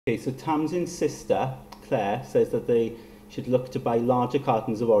Okay, so Tamsin's sister, Claire, says that they should look to buy larger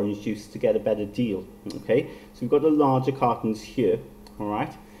cartons of orange juice to get a better deal. Okay, so we've got the larger cartons here, all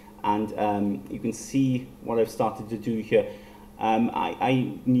right, and you can see what I've started to do here.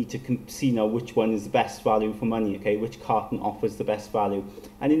 I need to see now which one is the best value for money, okay, which carton offers the best value.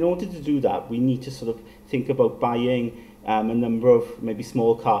 And in order to do that, we need to sort of think about buying a number of maybe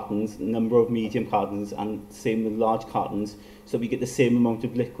small cartons, a number of medium cartons, and same with large cartons, so we get the same amount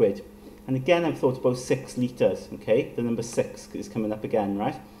of liquid. And again, I've thought about 6 litres, okay? The number 6 is coming up again,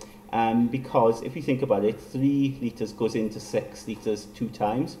 right? Because if you think about it, 3 litres goes into 6 litres 2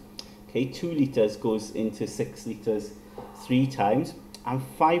 times. Okay, 2 litres goes into 6 litres 3 times. And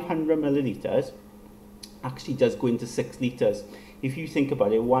 500 millilitres actually does go into 6 litres. If you think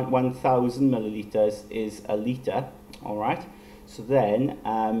about it, 1,000 millilitres is a litre, all right? So then,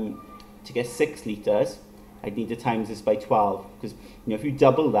 to get 6 litres, I'd need to times this by 12, because if you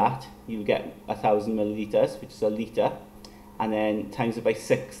double that, you get 1,000 millilitres, which is a litre, and then times it by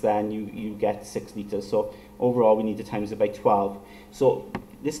 6, then you get 6 litres. So overall, we need to times it by 12. So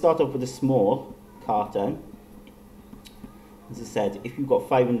let's start off with a small carton. As I said, if you've got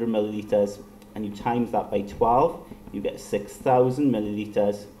 500 millilitres and you times that by 12, you get 6,000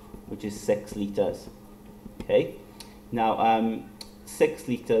 millilitres, which is 6 litres. Okay. Now, 6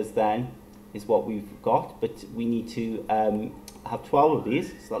 litres then is what we've got, but we need to have 12 of these,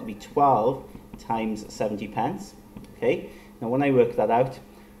 so that'll be 12 times 70 pence. Okay, now when I work that out,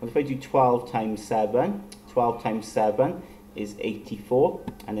 well, if I do 12 times 7, 12 times 7 is 84,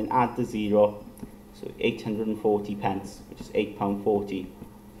 and then add the 0, so 840 pence, which is £8.40.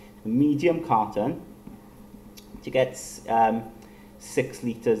 The medium carton, to get 6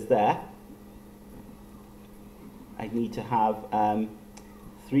 litres there, I need to have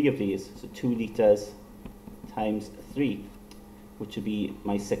 3 of these, so 2 litres times 3, which would be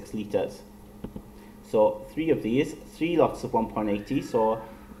my 6 litres. So 3 of these, 3 lots of 1.80, so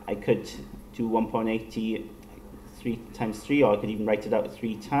I could do 1.80 3 times 3, or I could even write it out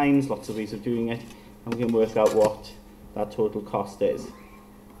 3 times, lots of ways of doing it, and we can work out what that total cost is.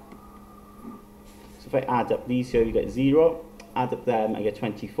 So if I add up these here, you get 0, add up them, I get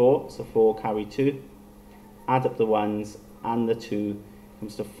 24, so 4 carry 2, add up the 1s and the 2,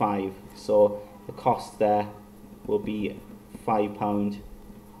 comes to 5. So the cost there will be £5.40.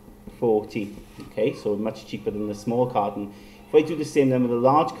 Okay, so much cheaper than the small carton. If I do the same then with a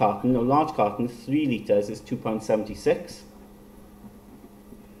large carton, 3 litres is £2.76.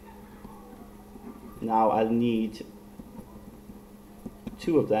 Now I'll need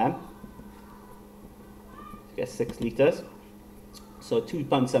 2 of them to get 6 litres. So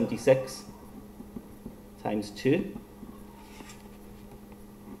 £2.76 times 2.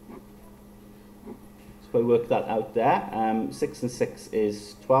 So if I work that out there, 6 and 6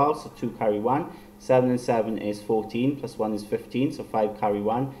 is 12, so 2 carry 1. 7 and 7 is 14, plus 1 is 15, so 5 carry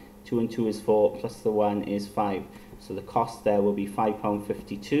 1. 2 and 2 is 4, plus the 1 is 5. So the cost there will be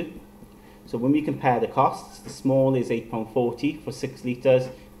 £5.52. So when we compare the costs, the small is £8.40 for 6 litres.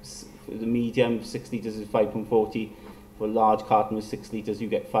 For the medium, 6 litres is £5.40. For a large carton with 6 litres, you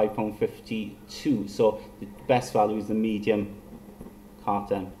get £5.52. So the best value is the medium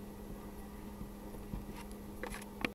carton.